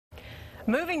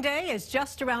Moving day is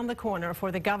just around the corner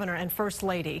for the governor and first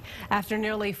lady. After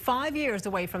nearly 5 years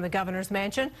away from the governor's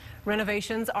mansion,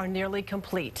 renovations are nearly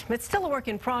complete. It's still a work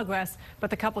in progress, but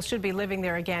the couple should be living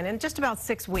there again in just about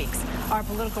 6 weeks. Our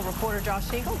political reporter Josh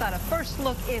Hinkle got a first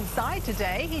look inside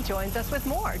today. He joins us with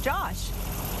more. Josh.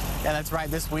 Yeah, that's right.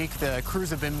 This week, the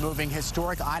crews have been moving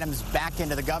historic items back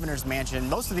into the governor's mansion.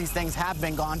 Most of these things have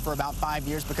been gone for about 5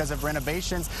 years because of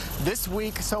renovations. This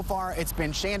week, so far, it's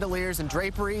been chandeliers and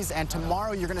draperies, and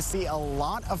tomorrow you're going to see a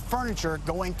lot of furniture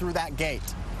going through that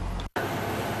gate.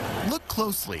 Look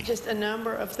closely. Just a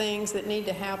number of things that need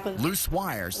to happen. Loose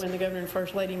wires. When the governor and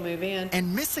first lady move in.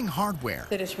 And missing hardware.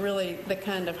 That it's really the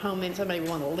kind of home that somebody would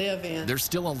want to live in. There's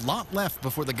still a lot left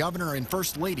before the governor and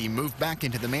first lady move back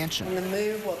into the mansion. And the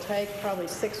move will take probably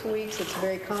 6 weeks. It's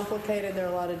very complicated. There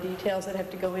are a lot of details that have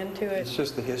to go into it. It's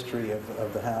just the history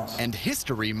of the house. And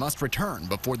history must return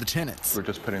before the tenants. We're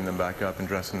just putting them back up and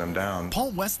dressing them down.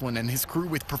 Paul Westland and his crew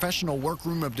with Professional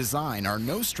Workroom of Design are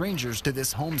no strangers to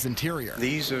this home's interior.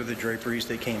 These are the draperies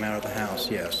that came out of the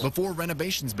house, yes. Before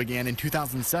renovations began in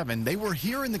 2007, they were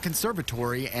here in the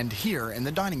conservatory and here in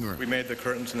the dining room. We made the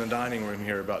curtains in the dining room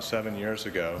here about 7 years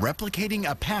ago. Replicating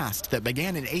a past that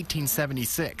began in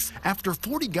 1876. After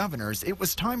 40 governors, it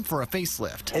was time for a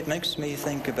facelift. It makes me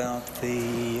think about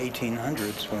the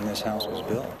 1800s when this house was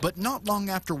built. But not long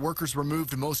after workers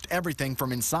removed most everything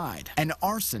from inside, an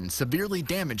arson severely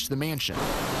damaged the mansion.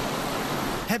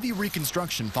 Heavy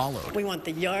reconstruction followed. We want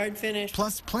the yard finished.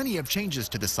 Plus plenty of changes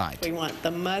to the site. We want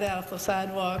the mud out of the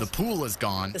sidewalks. The pool is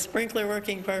gone. The sprinkler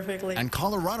working perfectly. And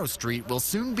Colorado Street will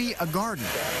soon be a garden.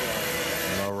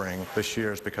 Lowering the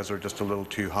shears because they're just a little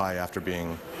too high after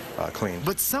being cleaned.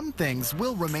 But some things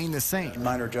will remain the same.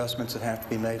 Minor adjustments that have to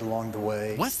be made along the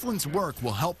way. Westland's work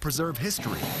will help preserve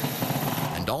history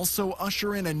and also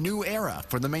usher in a new era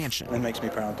for the mansion. It makes me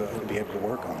proud to be able to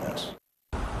work on this.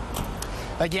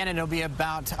 Again, it'll be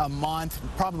about a month,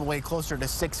 probably closer to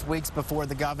 6 weeks before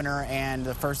the governor and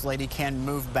the first lady can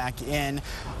move back in.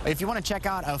 If you want to check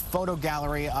out a photo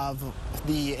gallery of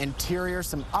the interior,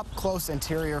 some up-close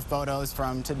interior photos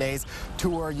from today's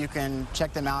tour, you can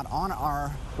check them out on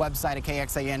our website at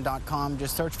kxan.com.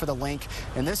 Just search for the link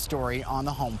in this story on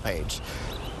the homepage.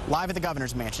 Live at the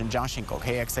governor's mansion, Josh Hinkle,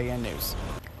 KXAN News.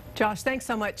 Josh, thanks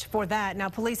so much for that. Now,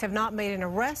 police have not made an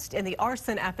arrest in the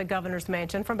arson at the governor's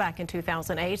mansion from back in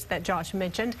 2008 that Josh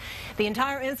mentioned. The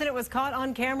entire incident was caught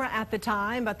on camera at the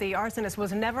time, but the arsonist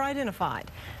was never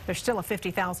identified. There's still a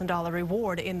 $50,000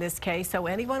 reward in this case, so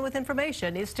anyone with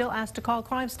information is still asked to call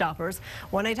Crime Stoppers,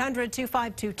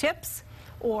 1-800-252-TIPS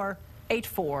or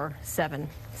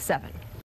 8477.